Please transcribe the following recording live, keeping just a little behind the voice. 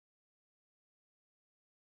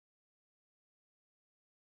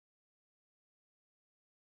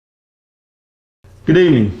Good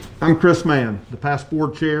evening. I'm Chris Mann, the past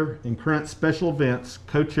board chair and current special events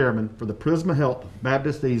co-chairman for the Prisma Health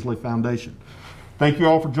Baptist Easley Foundation. Thank you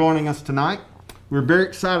all for joining us tonight. We're very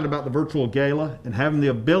excited about the virtual gala and having the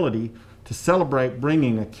ability to celebrate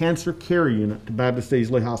bringing a cancer care unit to Baptist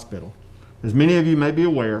Easley Hospital. As many of you may be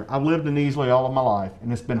aware, I've lived in Easley all of my life,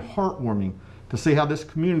 and it's been heartwarming to see how this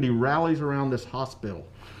community rallies around this hospital.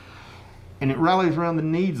 And it rallies around the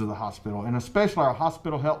needs of the hospital, and especially our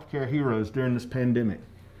hospital healthcare heroes during this pandemic.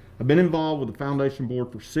 I've been involved with the foundation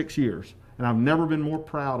board for 6 years, and I've never been more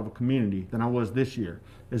proud of a community than I was this year,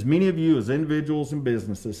 as many of you as individuals and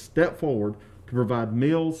businesses step forward to provide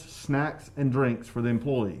meals, snacks, and drinks for the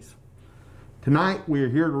employees. Tonight, we are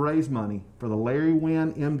here to raise money for the Larry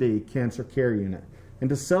Wynn, MD Cancer Care Unit and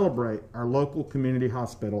to celebrate our local community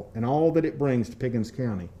hospital and all that it brings to Pickens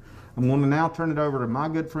County. I'm going to now turn it over to my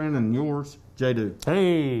good friend and yours, Jay Dew.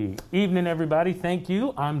 Hey, evening everybody. Thank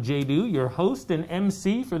you. I'm Jay Dew, your host and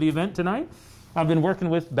MC for the event tonight. I've been working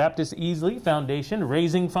with Baptist Easley Foundation,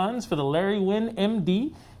 raising funds for the Larry Wynn,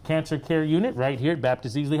 MD Cancer Care Unit right here at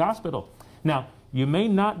Baptist Easley Hospital. Now, you may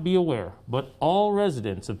not be aware, but all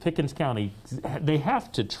residents of Pickens County, they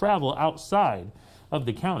have to travel outside of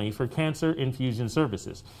the county for cancer infusion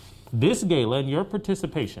services. This gala and your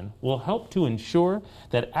participation will help to ensure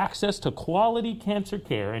that access to quality cancer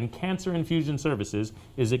care and cancer infusion services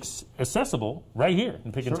is accessible right here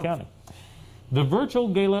in Pickens County. The virtual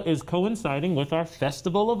gala is coinciding with our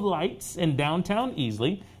Festival of Lights in downtown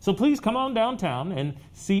Easley, so please come on downtown and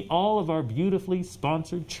see all of our beautifully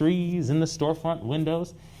sponsored trees in the storefront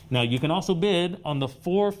windows. Now, you can also bid on the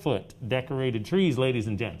 4-foot decorated trees, ladies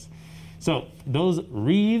and gents. So those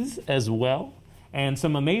wreaths as well, and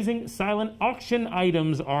some amazing silent auction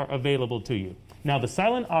items are available to you. Now, the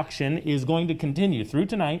silent auction is going to continue through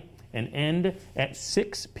tonight and end at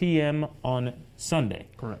 6 p.m. on Sunday.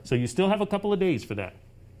 Correct. So you still have a couple of days for that.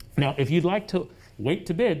 Now, if you'd like to wait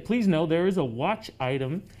to bid, please know there is a watch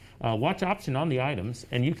option on the items,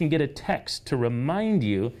 and you can get a text to remind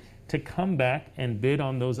you to come back and bid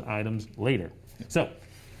on those items later. So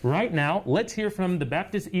right now, let's hear from the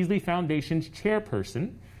Baptist Easley Foundation's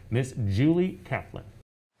chairperson, Miss Julie Kaplan.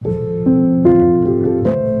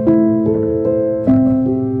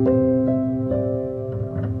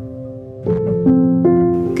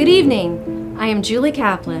 Good evening. I am Julie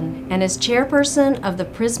Kaplan, and as chairperson of the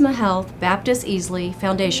Prisma Health Baptist Easley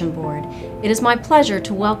Foundation Board, it is my pleasure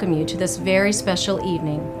to welcome you to this very special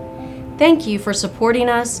evening. Thank you for supporting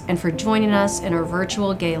us and for joining us in our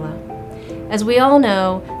virtual gala. As we all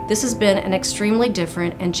know, this has been an extremely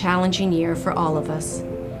different and challenging year for all of us.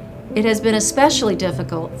 It has been especially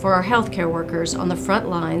difficult for our healthcare workers on the front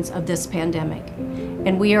lines of this pandemic,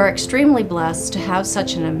 and we are extremely blessed to have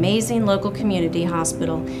such an amazing local community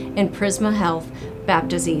hospital in Prisma Health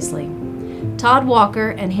Baptist Easley. Todd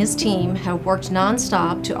Walker and his team have worked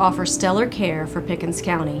nonstop to offer stellar care for Pickens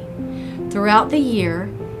County. Throughout the year,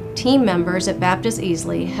 team members at Baptist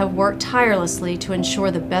Easley have worked tirelessly to ensure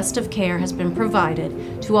the best of care has been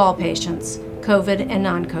provided to all patients, COVID and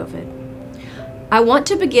non-COVID. I want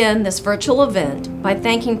to begin this virtual event by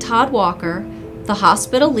thanking Todd Walker, the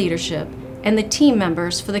hospital leadership, and the team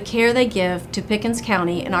members for the care they give to Pickens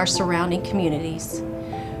County and our surrounding communities.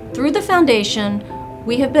 Through the foundation,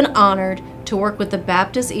 we have been honored to work with the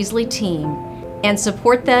Baptist Easley team and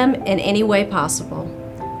support them in any way possible.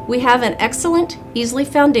 We have an excellent Easley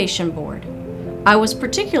Foundation board. I was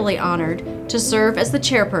particularly honored to serve as the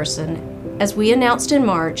chairperson as we announced in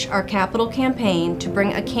March our capital campaign to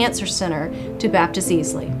bring a cancer center to Baptist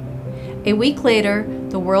Easley. A week later,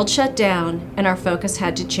 the world shut down and our focus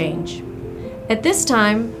had to change. At this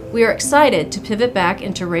time, we are excited to pivot back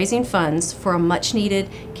into raising funds for a much-needed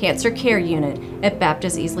cancer care unit at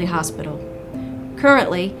Baptist Easley Hospital.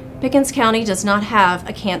 Currently, Pickens County does not have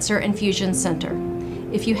a cancer infusion center.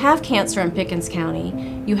 If you have cancer in Pickens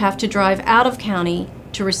County, you have to drive out of county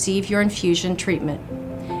to receive your infusion treatment.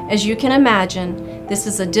 As you can imagine, this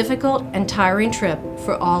is a difficult and tiring trip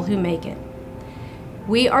for all who make it.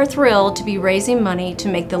 We are thrilled to be raising money to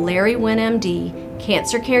make the Larry Wynn MD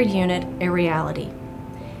Cancer Care Unit a reality.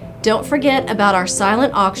 Don't forget about our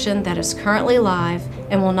silent auction that is currently live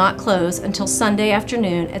and will not close until Sunday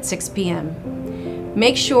afternoon at 6 p.m.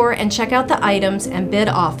 Make sure and check out the items and bid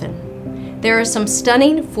often. There are some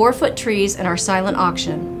stunning 4-foot trees in our silent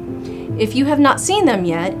auction. If you have not seen them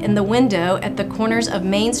yet in the window at the corners of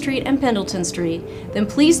Main Street and Pendleton Street, then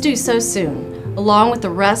please do so soon, along with the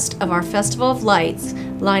rest of our Festival of Lights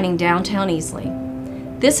lining downtown Easley.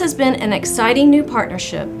 This has been an exciting new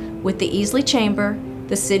partnership with the Easley Chamber,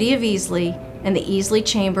 the City of Easley, and the Easley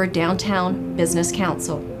Chamber Downtown Business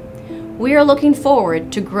Council. We are looking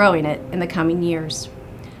forward to growing it in the coming years.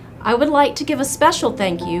 I would like to give a special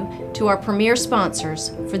thank you to our premier sponsors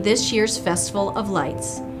for this year's Festival of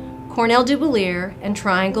Lights, Cornell Dubilier and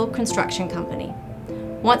Triangle Construction Company.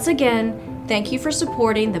 Once again, thank you for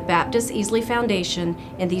supporting the Baptist Easley Foundation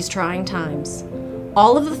in these trying times.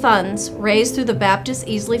 All of the funds raised through the Baptist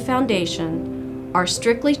Easley Foundation are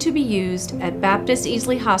strictly to be used at Baptist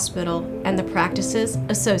Easley Hospital and the practices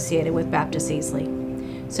associated with Baptist Easley.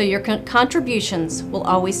 So your contributions will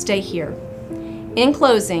always stay here. In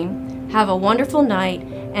closing, have a wonderful night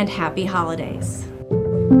and happy holidays.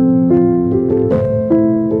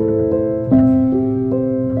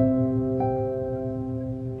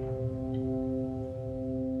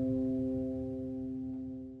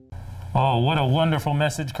 Oh, what a wonderful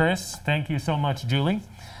message, Chris. Thank you so much, Julie.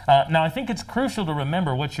 Now, I think it's crucial to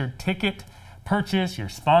remember what your ticket purchase, your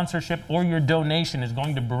sponsorship, or your donation is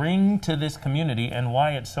going to bring to this community and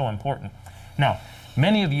why it's so important. Now,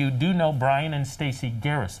 many of you do know Brian and Stacy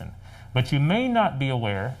Garrison, but you may not be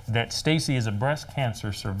aware that Stacy is a breast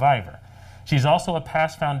cancer survivor. She's also a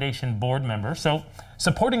past foundation board member, so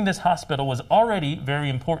supporting this hospital was already very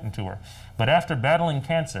important to her. But after battling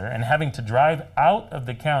cancer and having to drive out of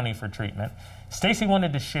the county for treatment, Stacy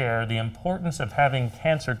wanted to share the importance of having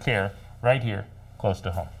cancer care right here, close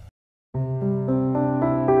to home.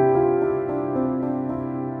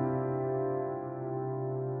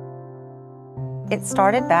 It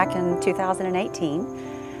started back in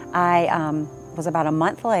 2018. I was about a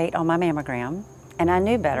month late on my mammogram, and I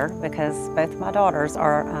knew better because both my daughters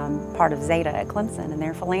are part of Zeta at Clemson, and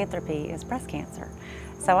their philanthropy is breast cancer.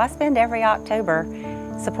 So I spend every October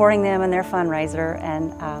supporting them in their fundraiser,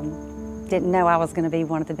 and didn't know I was going to be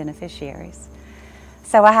one of the beneficiaries.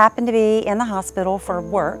 So I happened to be in the hospital for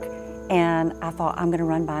work, and I thought I'm going to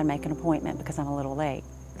run by and make an appointment because I'm a little late.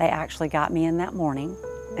 They actually got me in that morning,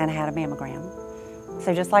 and I had a mammogram.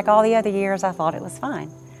 So just like all the other years, I thought it was fine.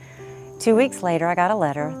 2 weeks later, I got a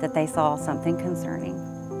letter that they saw something concerning.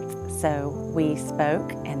 So we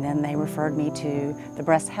spoke, and then they referred me to the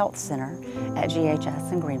Breast Health Center at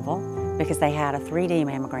GHS in Greenville because they had a 3D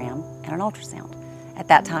mammogram and an ultrasound. At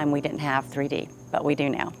that time, we didn't have 3D, but we do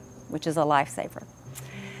now, which is a lifesaver.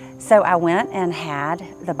 So I went and had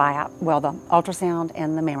the the ultrasound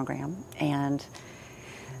and the mammogram, and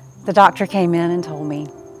the doctor came in and told me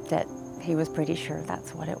that he was pretty sure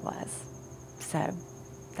that's what it was. So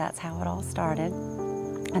that's how it all started.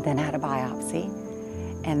 I then had a biopsy,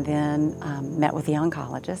 and then met with the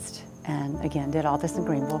oncologist, and again did all this in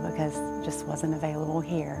Greenville because it just wasn't available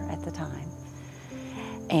here at the time.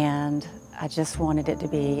 And I just wanted it to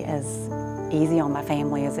be as easy on my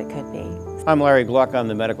family as it could be. I'm Larry Gluck. I'm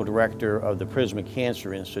the medical director of the Prisma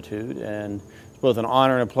Cancer Institute, and it's both an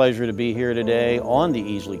honor and a pleasure to be here today on the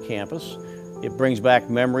Easley campus. It brings back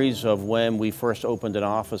memories of when we first opened an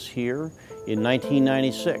office here in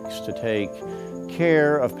 1996 to take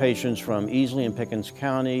care of patients from Easley and Pickens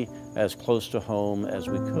County as close to home as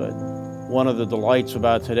we could. One of the delights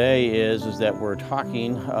about today is that we're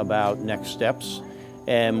talking about next steps,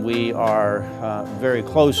 and we are very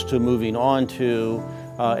close to moving on to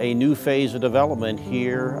a new phase of development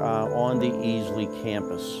here on the Easley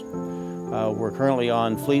campus. We're currently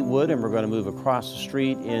on Fleetwood, and we're going to move across the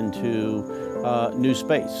street into new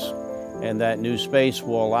space. And that new space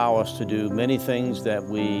will allow us to do many things that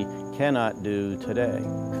we cannot do today.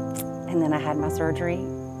 And then I had my surgery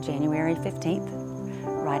January 15th,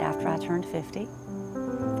 right after I turned 50.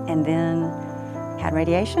 And then had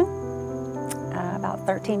radiation, about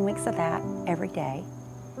 13 weeks of that every day.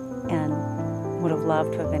 And would have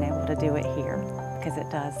loved to have been able to do it here because it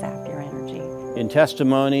does zap your energy. In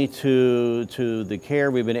testimony to the care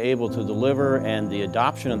we've been able to deliver and the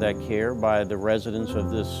adoption of that care by the residents of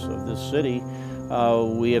this city,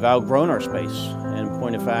 we have outgrown our space. And in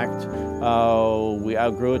point of fact, we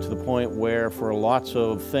outgrew it to the point where for lots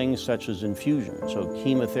of things such as infusion, so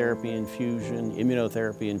chemotherapy infusion,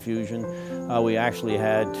 immunotherapy infusion, we actually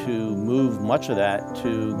had to move much of that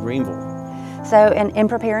to Greenville. So in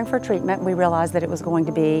preparing for treatment, we realized that it was going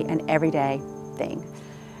to be an everyday thing.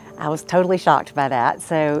 I was totally shocked by that.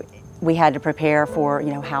 So we had to prepare for,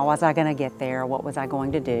 how was I going to get there? What was I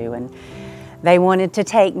going to do? And they wanted to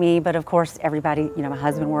take me, but of course everybody, my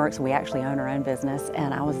husband works, we actually own our own business,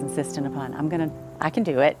 and I was insistent upon, I can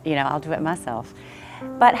do it, I'll do it myself.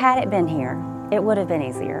 But had it been here, it would have been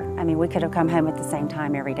easier. I mean, we could have come home at the same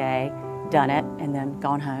time every day, done it, and then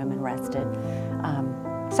gone home and rested.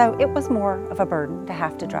 So it was more of a burden to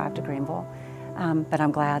have to drive to Greenville, but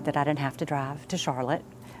I'm glad that I didn't have to drive to Charlotte.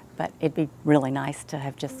 But it'd be really nice to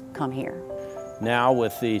have just come here. Now,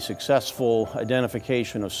 with the successful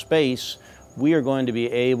identification of space, we are going to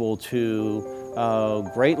be able to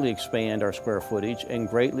greatly expand our square footage and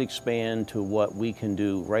greatly expand to what we can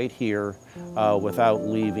do right here without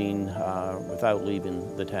leaving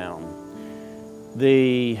the town.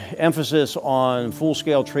 The emphasis on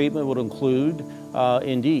full-scale treatment would include,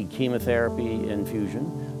 indeed, chemotherapy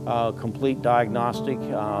infusion, complete diagnostic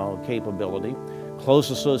capability,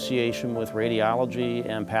 close association with radiology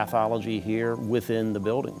and pathology here within the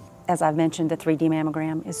building. As I've mentioned, the 3D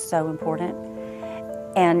mammogram is so important.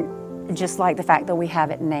 And just like the fact that we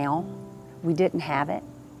have it now, we didn't have it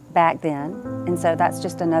back then. And so that's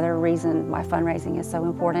just another reason why fundraising is so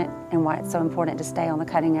important and why it's so important to stay on the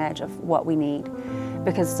cutting edge of what we need.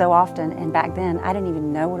 Because so often, and back then, I didn't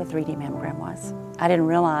even know what a 3D mammogram was. I didn't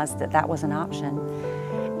realize that that was an option.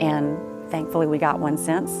 And thankfully we got one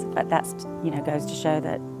since, but that's, goes to show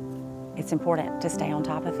that it's important to stay on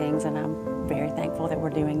top of things, and I'm very thankful that we're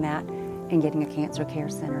doing that and getting a cancer care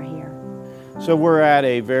center here. So we're at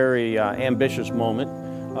a very ambitious moment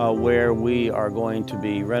where we are going to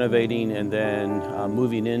be renovating and then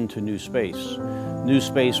moving into new space. New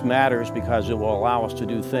space matters because it will allow us to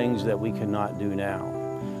do things that we cannot do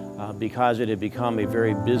now. Because it had become a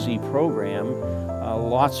very busy program,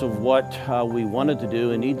 lots of what we wanted to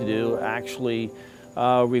do and need to do actually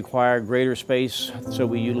require greater space, so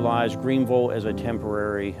we utilize Greenville as a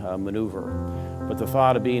temporary maneuver. But the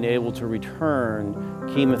thought of being able to return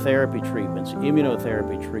chemotherapy treatments,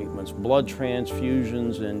 immunotherapy treatments, blood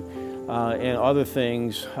transfusions, and other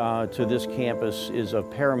things to this campus is of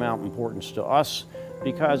paramount importance to us,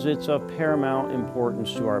 because it's of paramount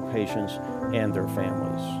importance to our patients and their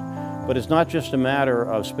families. But it's not just a matter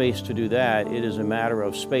of space to do that, it is a matter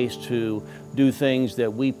of space to do things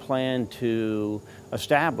that we plan to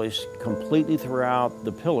establish completely throughout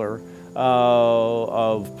the pillar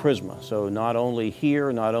of Prisma. So not only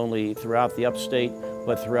here, not only throughout the upstate,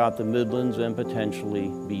 but throughout the Midlands and potentially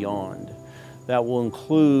beyond. That will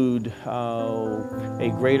include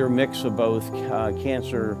a greater mix of both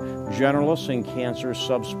cancer generalists and cancer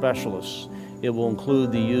subspecialists. It will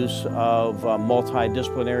include the use of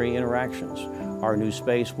multidisciplinary interactions. Our new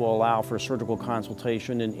space will allow for surgical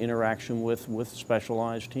consultation and interaction with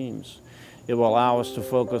specialized teams. It will allow us to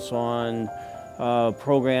focus on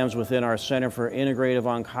programs within our Center for Integrative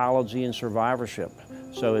Oncology and Survivorship.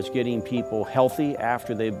 So it's getting people healthy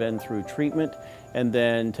after they've been through treatment and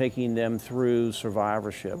then taking them through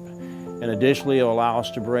survivorship. And additionally, it will allow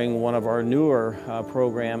us to bring one of our newer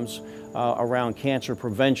programs around cancer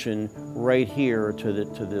prevention right here to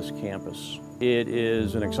this campus. It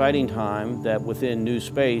is an exciting time that within new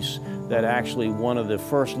space, that actually one of the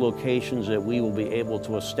first locations that we will be able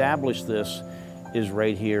to establish this is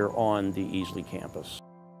right here on the Easley campus.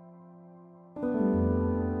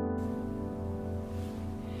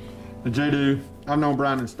 J.D., I've known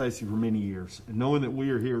Brian and Stacy for many years, and knowing that we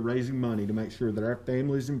are here raising money to make sure that our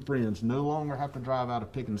families and friends no longer have to drive out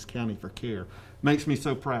of Pickens County for care makes me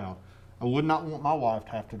so proud. I would not want my wife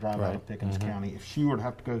to have to drive out of Pickens County if she were to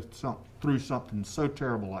have to go through something so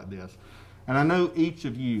terrible like this. And I know each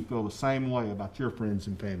of you feel the same way about your friends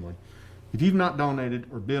and family. If you've not donated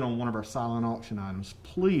or bid on one of our silent auction items,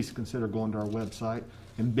 please consider going to our website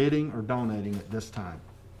and bidding or donating at this time.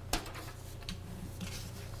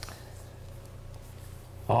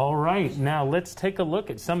 All right, now let's take a look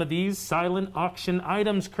at some of these silent auction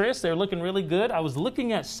items, Chris. They're looking really good. I was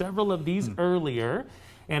looking at several of these earlier,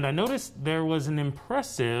 and I noticed there was an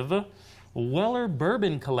impressive Weller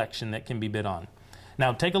bourbon collection that can be bid on.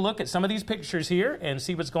 Now take a look at some of these pictures here and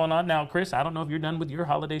see what's going on. Now, Chris, I don't know if you're done with your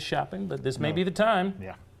holiday shopping, but this may be the time.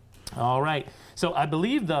 Yeah. All right, so I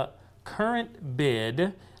believe the current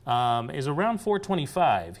bid is around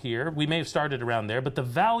 $425 here. We may have started around there, but the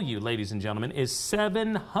value, ladies and gentlemen, is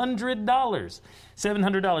 $700.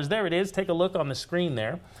 $700. There it is. Take a look on the screen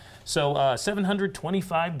there. So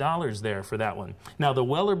 $725 there for that one. Now, the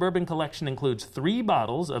Weller Bourbon Collection includes 3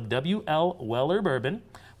 bottles of W.L. Weller Bourbon,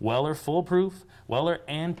 Weller Full Proof, Weller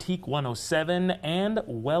Antique 107, and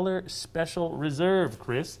Weller Special Reserve,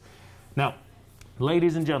 Chris. Now,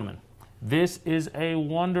 ladies and gentlemen, this is a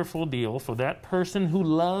wonderful deal for that person who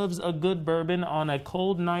loves a good bourbon on a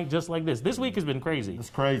cold night just like this. This week has been crazy.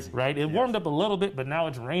 It's crazy. Right? It warmed up a little bit, but now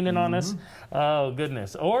it's raining on us. Oh,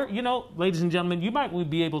 goodness. Or, you know, ladies and gentlemen, you might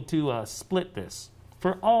be able to split this.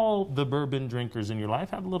 For all the bourbon drinkers in your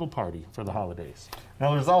life, have a little party for the holidays.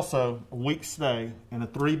 Now, there's also a week's stay in a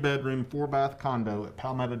 3-bedroom, 4-bath condo at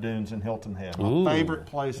Palmetto Dunes in Hilton Head. My favorite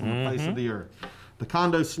place on the face of the earth. The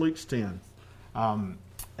condo sleeps 10.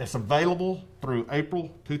 It's available through April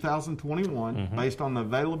 2021 based on the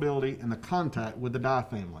availability and the contact with the Dye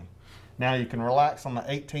family. Now you can relax on the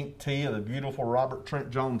 18th tee of the beautiful Robert Trent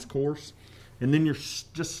Jones course. and then you're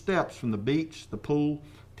just steps from the beach, the pool,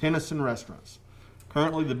 tennis, and restaurants.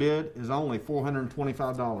 Currently, the bid is only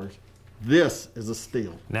 $425. This is a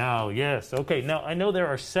steal. Now, yes. Okay. Now, I know there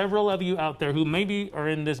are several of you out there who maybe are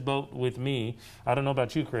in this boat with me. I don't know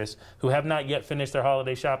about you, Chris, who have not yet finished their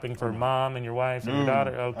holiday shopping for mom and your wife and your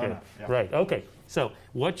daughter. Okay. Yeah. Right. Okay. So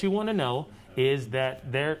what you want to know is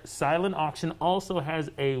that their silent auction also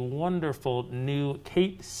has a wonderful new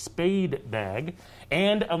Kate Spade bag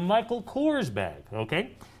and a Michael Kors bag.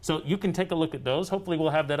 Okay. So you can take a look at those. Hopefully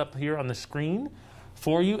we'll have that up here on the screen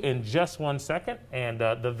for you in just 1 second. And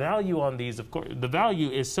the value on these, of course, the value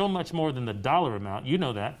is so much more than the dollar amount. You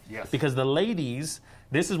know that. Yes. Because the ladies,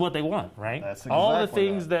 this is what they want, right? That's all the exactly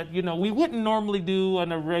things that, you know, we wouldn't normally do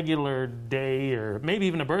on a regular day or maybe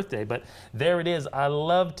even a birthday. But there it is. I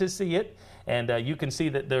love to see it. And you can see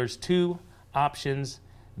that there's two options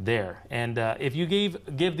there. And if you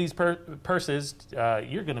give these purses,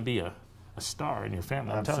 you're going to be a star in your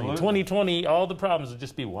family. I'm telling you, 2020, all the problems will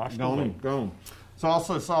just be washed away. Gone. So I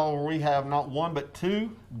also saw where we have not one but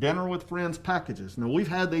two dinner with friends packages. Now we've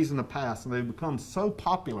had these in the past and they've become so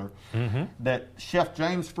popular that Chef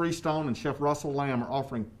James Freestone and Chef Russell Lamb are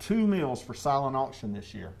offering 2 meals for silent auction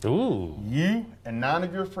this year. Ooh. You and 9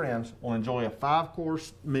 of your friends will enjoy a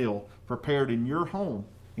 5-course meal prepared in your home,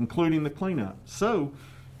 including the cleanup. So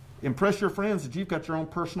impress your friends that you've got your own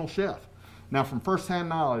personal chef. Now, from firsthand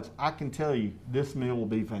knowledge, I can tell you this meal will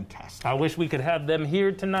be fantastic. I wish we could have them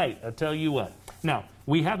here tonight. I'll tell you what. Now,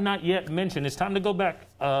 we have not yet mentioned, it's time to go back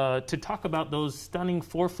to talk about those stunning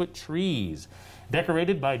 4-foot trees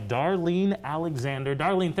decorated by Darlene Alexander.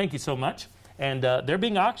 Darlene, thank you so much. And they're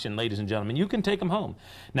being auctioned, ladies and gentlemen. You can take them home.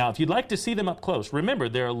 Now, if you'd like to see them up close, remember,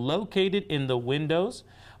 they're located in the windows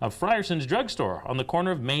of Frierson's Drugstore on the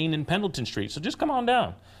corner of Main and Pendleton Street. So just come on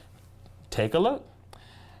down. Take a look.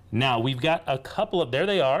 Now, we've got a couple of, there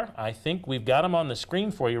they are. I think we've got them on the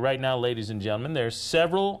screen for you right now, ladies and gentlemen. There's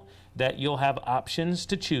several that you'll have options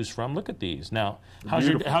to choose from. Look at these. Now, how's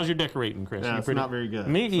your decorating, Chris? Yeah, it's not very good.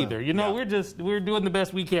 Me either. You know, we're doing the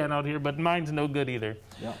best we can out here, but mine's no good either.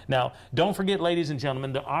 Yeah. Now, don't forget, ladies and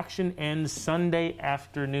gentlemen, the auction ends Sunday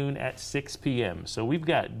afternoon at 6 p.m. So we've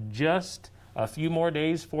got just a few more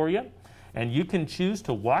days for you, and you can choose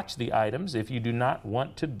to watch the items if you do not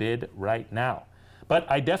want to bid right now. But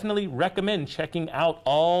I definitely recommend checking out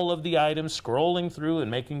all of the items, scrolling through, and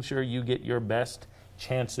making sure you get your best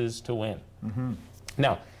chances to win.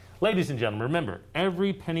 Now, ladies and gentlemen, remember,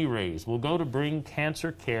 every penny raised will go to bring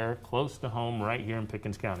cancer care close to home right here in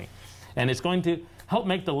Pickens County. And it's going to help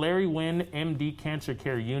make the Larry Wynn MD Cancer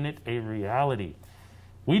Care Unit a reality.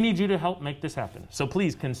 We need you to help make this happen. So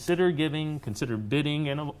please consider giving, consider bidding,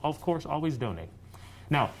 and of course, always donate.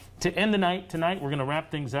 Now, to end the night tonight, we're going to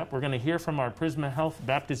wrap things up. We're going to hear from our Prisma Health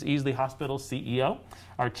Baptist Easley Hospital CEO,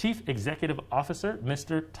 our Chief Executive Officer,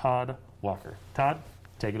 Mr. Todd Walker. Todd,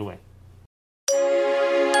 take it away.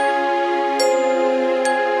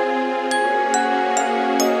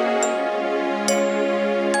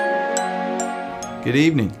 Good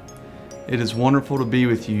evening. It is wonderful to be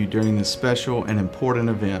with you during this special and important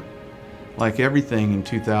event. Like everything in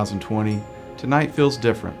 2020, tonight feels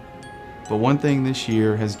different. But one thing this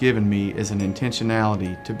year has given me is an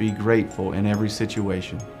intentionality to be grateful in every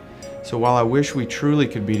situation. So while I wish we truly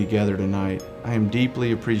could be together tonight, I am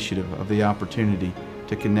deeply appreciative of the opportunity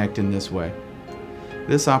to connect in this way.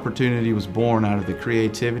 This opportunity was born out of the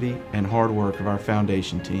creativity and hard work of our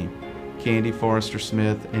foundation team, Candy Forrester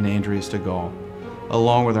Smith and Andrea Stegall,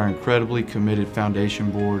 along with our incredibly committed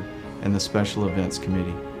foundation board and the Special Events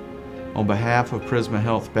Committee. On behalf of Prisma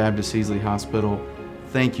Health Baptist Easley Hospital,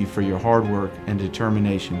 thank you for your hard work and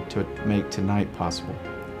determination to make tonight possible.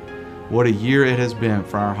 What a year it has been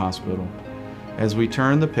for our hospital. As we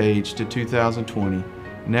turn the page to 2020,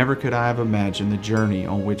 never could I have imagined the journey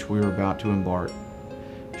on which we were about to embark.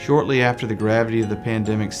 Shortly after the gravity of the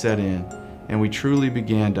pandemic set in, and we truly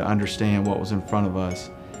began to understand what was in front of us,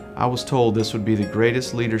 I was told this would be the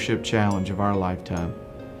greatest leadership challenge of our lifetime.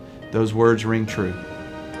 Those words ring true.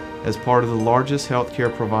 As part of the largest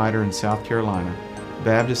healthcare provider in South Carolina,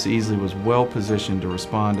 Baptist Easley was well positioned to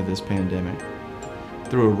respond to this pandemic.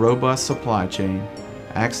 Through a robust supply chain,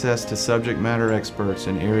 access to subject matter experts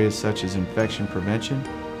in areas such as infection prevention,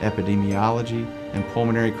 epidemiology, and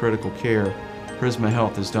pulmonary critical care, Prisma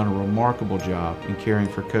Health has done a remarkable job in caring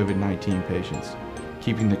for COVID-19 patients,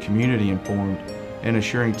 keeping the community informed, and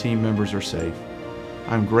assuring team members are safe.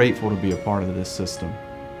 I'm grateful to be a part of this system.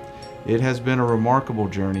 It has been a remarkable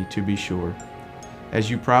journey, to be sure. As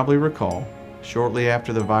you probably recall, shortly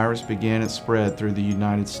after the virus began its spread through the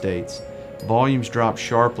United States, volumes dropped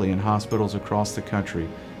sharply in hospitals across the country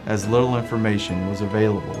as little information was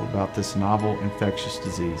available about this novel infectious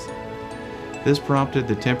disease. This prompted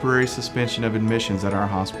the temporary suspension of admissions at our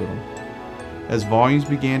hospital. As volumes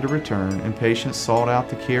began to return and patients sought out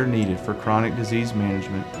the care needed for chronic disease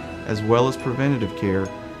management as well as preventative care,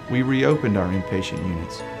 we reopened our inpatient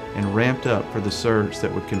units and ramped up for the surge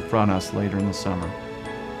that would confront us later in the summer.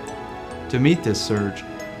 To meet this surge,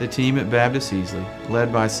 the team at Baptist Easley,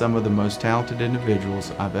 led by some of the most talented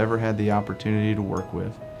individuals I've ever had the opportunity to work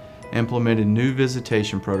with, implemented new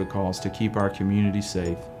visitation protocols to keep our community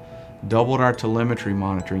safe, doubled our telemetry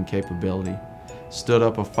monitoring capability, stood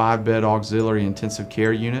up a 5-bed auxiliary intensive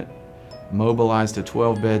care unit, mobilized a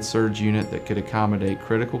 12-bed surge unit that could accommodate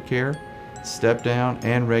critical care, step-down,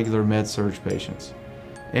 and regular med-surg patients,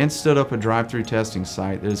 and stood up a drive-through testing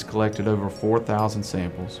site that has collected over 4,000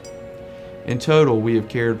 samples. In total, we have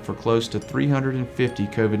cared for close to 350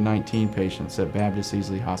 COVID-19 patients at Baptist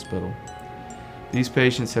Easley Hospital. These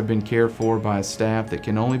patients have been cared for by a staff that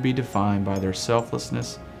can only be defined by their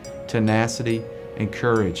selflessness, tenacity, and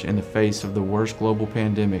courage in the face of the worst global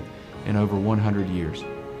pandemic in over 100 years.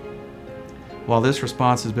 While this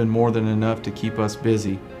response has been more than enough to keep us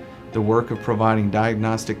busy, the work of providing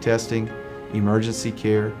diagnostic testing, emergency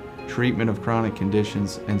care, treatment of chronic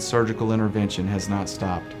conditions, and surgical intervention has not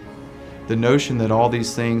stopped. The notion that all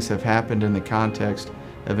these things have happened in the context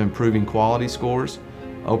of improving quality scores,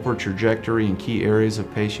 upward trajectory in key areas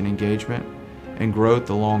of patient engagement, and growth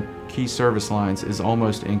along key service lines is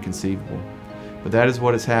almost inconceivable. But that is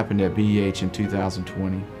what has happened at BEH in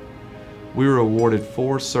 2020. We were awarded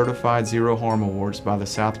 4 Certified Zero Harm Awards by the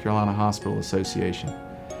South Carolina Hospital Association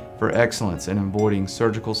for excellence in avoiding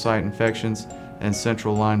surgical site infections and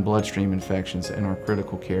central line bloodstream infections in our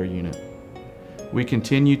critical care unit. We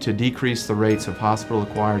continue to decrease the rates of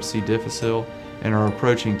hospital-acquired C. difficile and are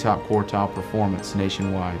approaching top quartile performance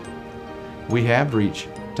nationwide. We have reached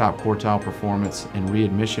top quartile performance in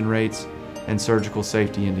readmission rates and surgical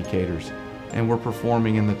safety indicators, and we're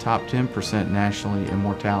performing in the top 10% nationally in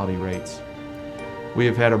mortality rates. We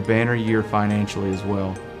have had a banner year financially as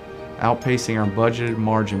well, outpacing our budgeted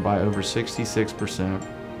margin by over 66%.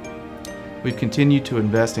 We've continued to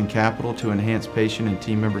invest in capital to enhance patient and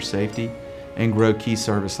team member safety and grow key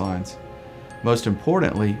service lines. Most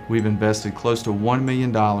importantly, we've invested close to $1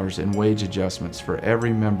 million in wage adjustments for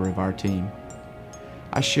every member of our team.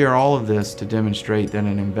 I share all of this to demonstrate that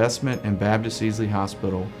an investment in Baptist Easley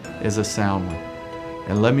Hospital is a sound one.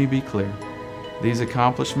 And let me be clear, these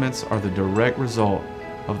accomplishments are the direct result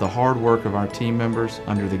of the hard work of our team members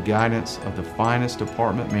under the guidance of the finest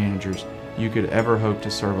department managers you could ever hope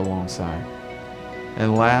to serve alongside.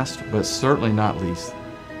 And last, but certainly not least,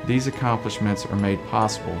 these accomplishments are made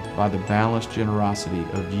possible by the boundless generosity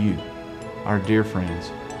of you, our dear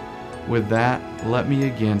friends. With that, let me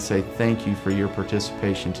again say thank you for your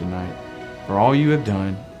participation tonight, for all you have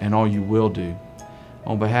done and all you will do.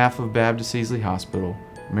 On behalf of Baptist Easley Hospital,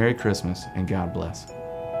 Merry Christmas and God bless.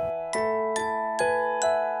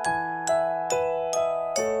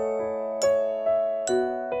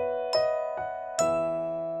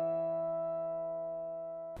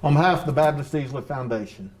 On behalf of the Baptist Easley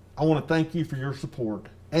Foundation, I want to thank you for your support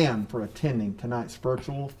and for attending tonight's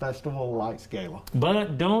virtual Festival of Lights Gala.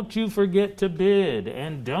 But don't you forget to bid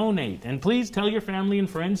and donate. And please tell your family and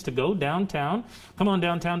friends to go downtown. Come on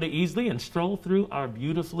downtown to Easley and stroll through our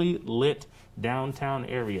beautifully lit downtown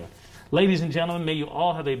area. Ladies and gentlemen, may you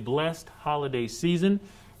all have a blessed holiday season,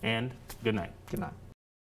 and good night. Good night.